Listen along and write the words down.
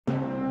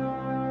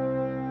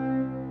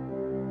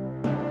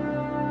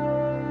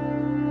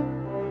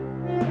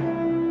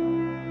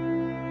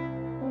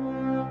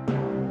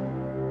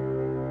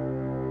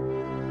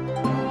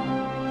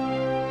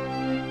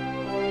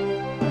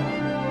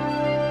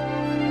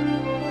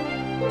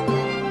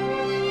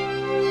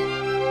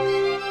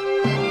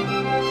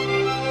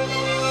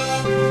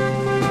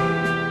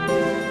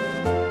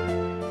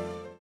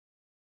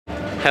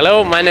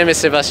Hello, my name is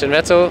Sebastian.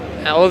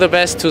 All the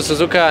best to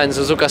Suzuka and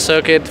Suzuka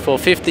Circuit for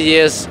 50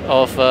 years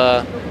of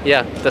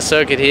the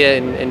circuit here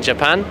in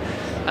Japan.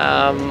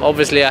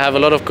 Obviously I have a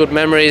lot of good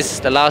memories.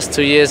 The last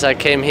 2 years I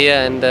came here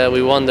and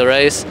we won the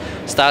race,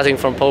 starting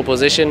from pole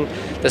position.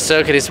 The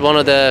circuit is one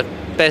of the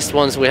best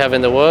ones we have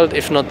in the world,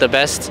 if not the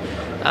best.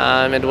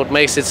 And what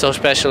makes it so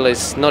special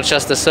is not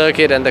just the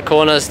circuit and the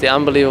corners, the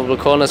unbelievable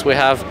corners we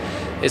have,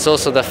 it's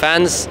also the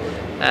fans.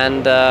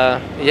 And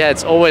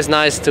it's always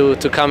nice to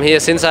come here.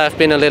 Since I've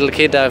been a little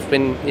kid, I've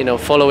been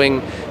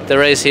following the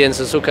race here in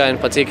Suzuka in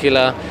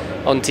particular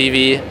on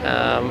TV.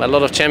 A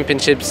lot of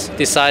championships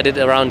decided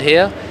around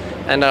here,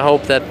 and I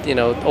hope that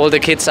all the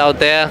kids out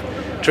there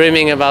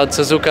dreaming about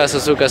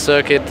Suzuka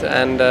circuit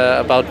and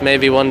about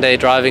maybe one day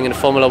driving in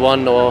Formula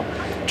 1 or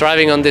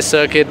driving on this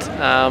circuit,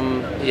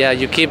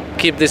 you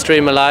keep this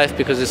dream alive,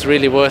 because it's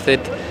really worth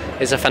it.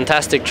 It's a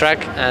fantastic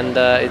track, and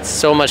it's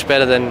so much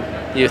better than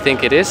you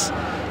think it is.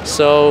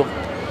 So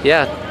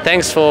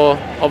thanks for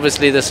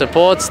obviously the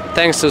support,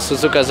 thanks to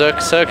Suzuka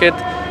Circuit,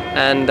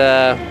 and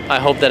I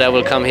hope that I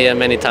will come here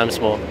many times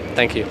more.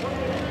 Thank you.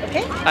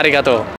 Okay. ありがとう。